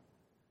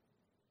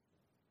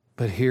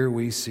 But here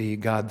we see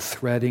God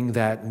threading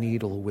that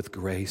needle with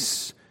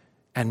grace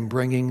and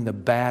bringing the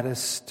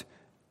baddest,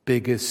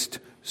 biggest,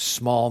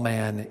 small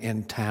man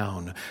in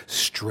town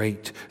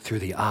straight through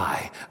the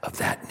eye of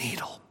that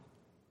needle.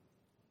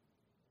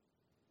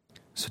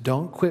 So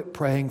don't quit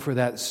praying for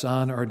that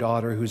son or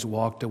daughter who's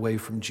walked away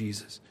from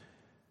Jesus,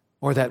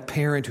 or that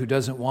parent who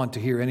doesn't want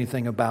to hear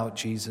anything about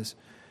Jesus.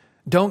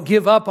 Don't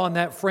give up on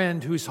that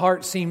friend whose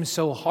heart seems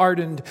so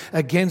hardened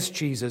against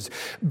Jesus.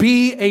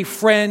 Be a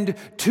friend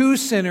to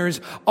sinners,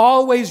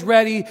 always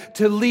ready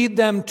to lead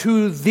them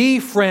to the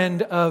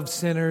friend of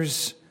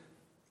sinners.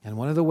 And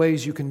one of the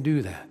ways you can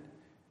do that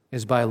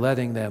is by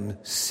letting them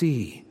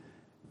see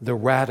the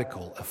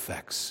radical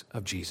effects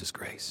of Jesus'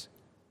 grace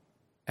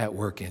at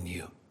work in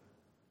you.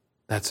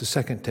 That's the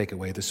second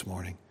takeaway this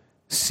morning.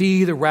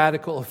 See the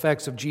radical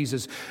effects of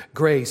Jesus'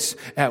 grace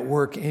at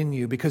work in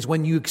you. Because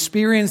when you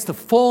experience the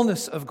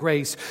fullness of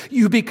grace,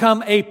 you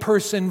become a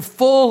person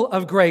full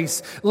of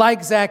grace,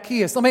 like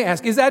Zacchaeus. Let me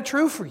ask, is that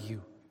true for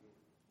you?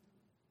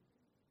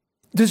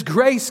 Does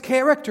grace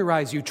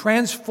characterize you?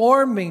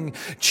 Transforming,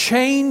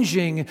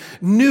 changing,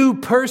 new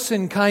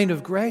person kind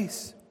of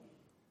grace?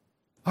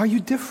 Are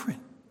you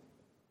different?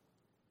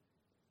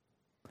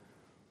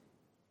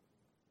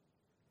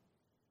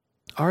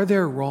 Are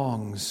there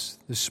wrongs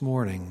this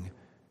morning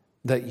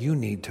that you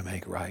need to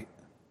make right?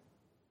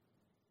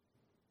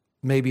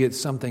 Maybe it's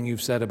something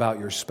you've said about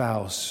your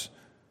spouse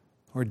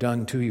or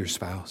done to your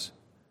spouse.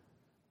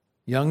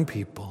 Young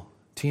people,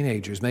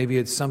 teenagers, maybe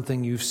it's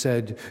something you've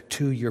said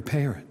to your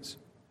parents.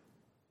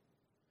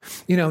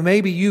 You know,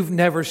 maybe you've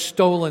never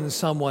stolen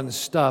someone's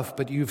stuff,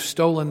 but you've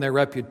stolen their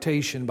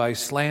reputation by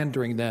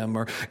slandering them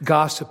or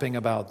gossiping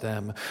about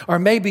them. Or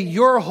maybe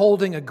you're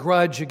holding a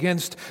grudge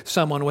against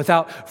someone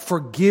without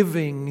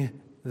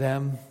forgiving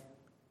them.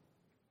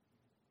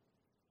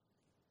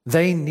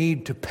 They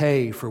need to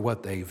pay for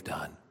what they've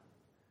done.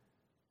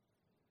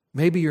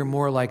 Maybe you're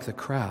more like the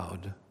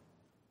crowd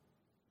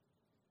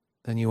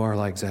than you are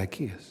like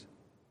Zacchaeus.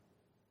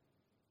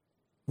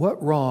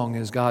 What wrong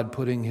is God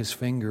putting his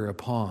finger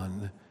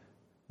upon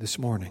this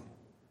morning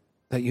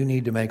that you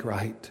need to make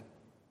right?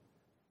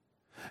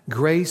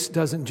 Grace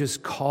doesn't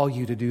just call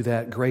you to do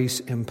that. Grace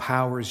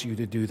empowers you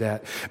to do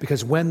that.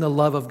 Because when the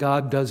love of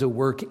God does a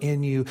work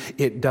in you,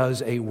 it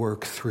does a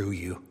work through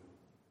you.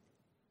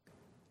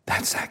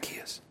 That's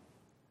Zacchaeus.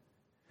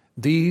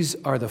 These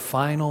are the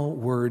final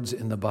words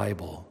in the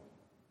Bible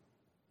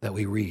that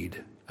we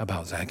read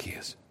about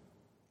Zacchaeus.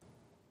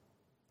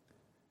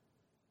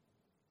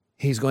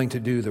 He's going to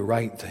do the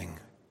right thing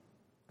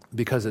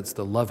because it's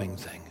the loving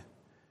thing,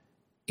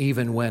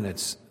 even when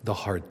it's the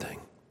hard thing.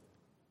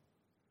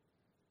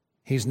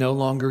 He's no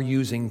longer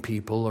using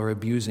people or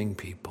abusing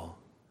people.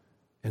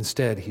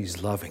 Instead,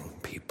 he's loving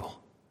people.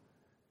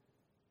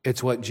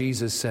 It's what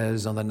Jesus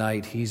says on the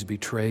night he's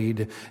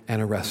betrayed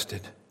and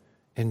arrested.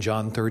 In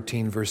John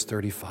 13, verse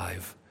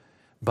 35,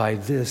 by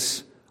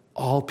this,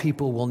 all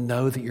people will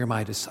know that you're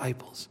my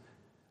disciples,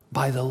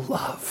 by the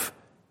love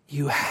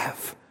you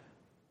have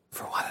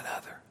for one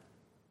another.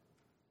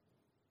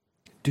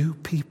 Do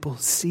people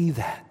see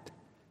that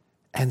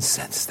and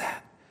sense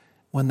that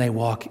when they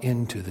walk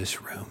into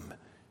this room,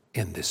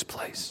 in this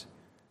place?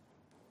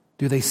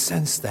 Do they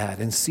sense that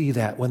and see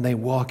that when they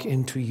walk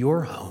into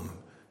your home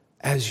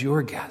as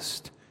your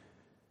guest?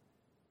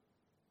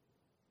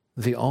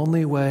 The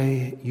only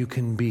way you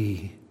can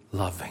be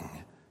loving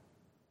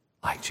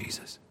like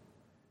Jesus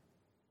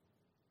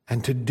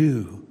and to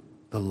do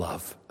the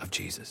love of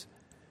Jesus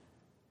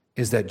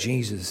is that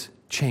Jesus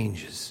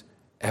changes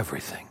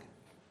everything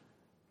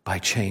by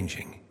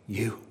changing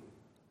you.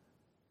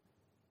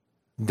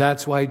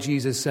 That's why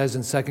Jesus says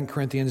in 2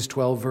 Corinthians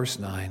 12, verse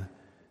 9,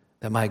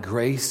 that my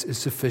grace is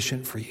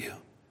sufficient for you,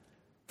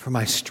 for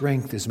my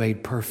strength is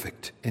made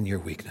perfect in your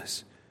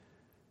weakness.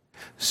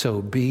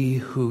 So be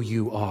who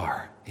you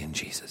are in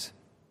Jesus.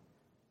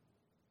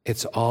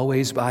 It's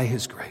always by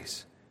his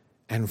grace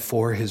and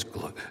for his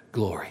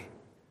glory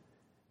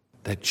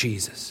that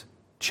Jesus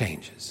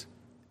changes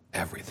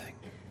everything.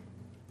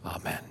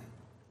 Amen.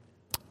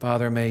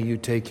 Father, may you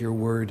take your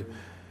word,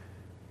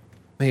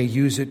 may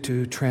you use it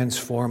to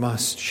transform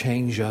us,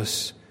 change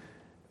us,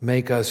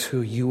 make us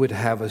who you would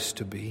have us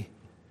to be,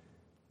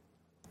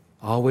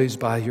 always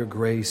by your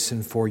grace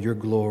and for your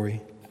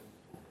glory.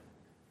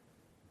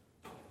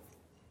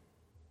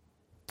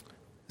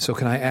 So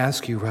can I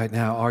ask you right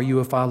now, are you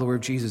a follower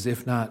of Jesus?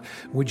 If not,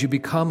 would you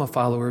become a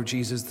follower of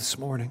Jesus this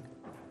morning?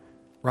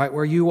 Right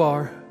where you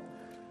are,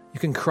 you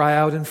can cry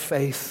out in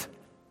faith,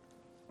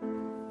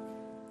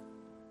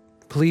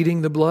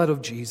 pleading the blood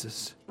of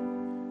Jesus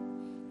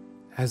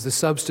as the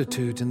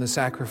substitute and the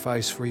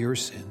sacrifice for your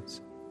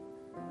sins.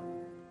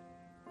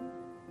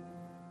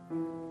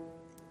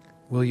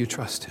 Will you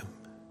trust him?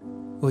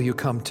 Will you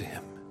come to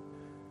him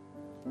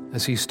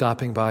as he's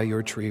stopping by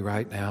your tree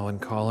right now and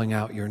calling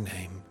out your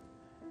name?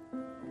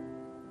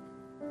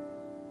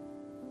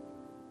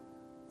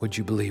 Would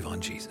you believe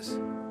on Jesus?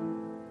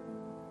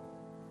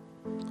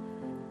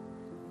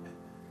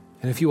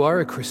 And if you are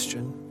a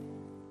Christian,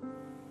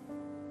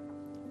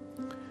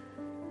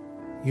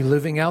 you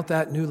living out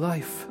that new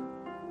life,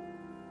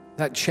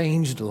 that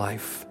changed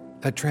life,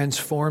 that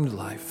transformed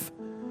life.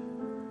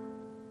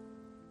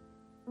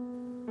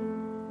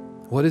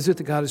 What is it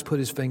that God has put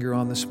his finger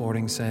on this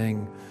morning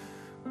saying,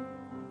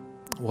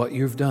 what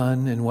you've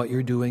done and what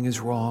you're doing is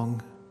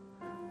wrong,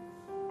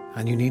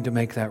 and you need to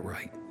make that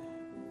right?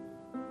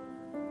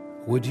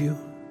 Would you?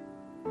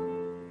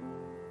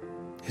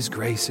 His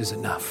grace is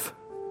enough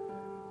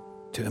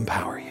to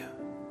empower you.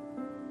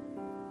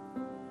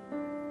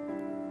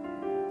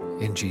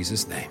 In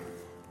Jesus' name,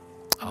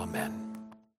 amen.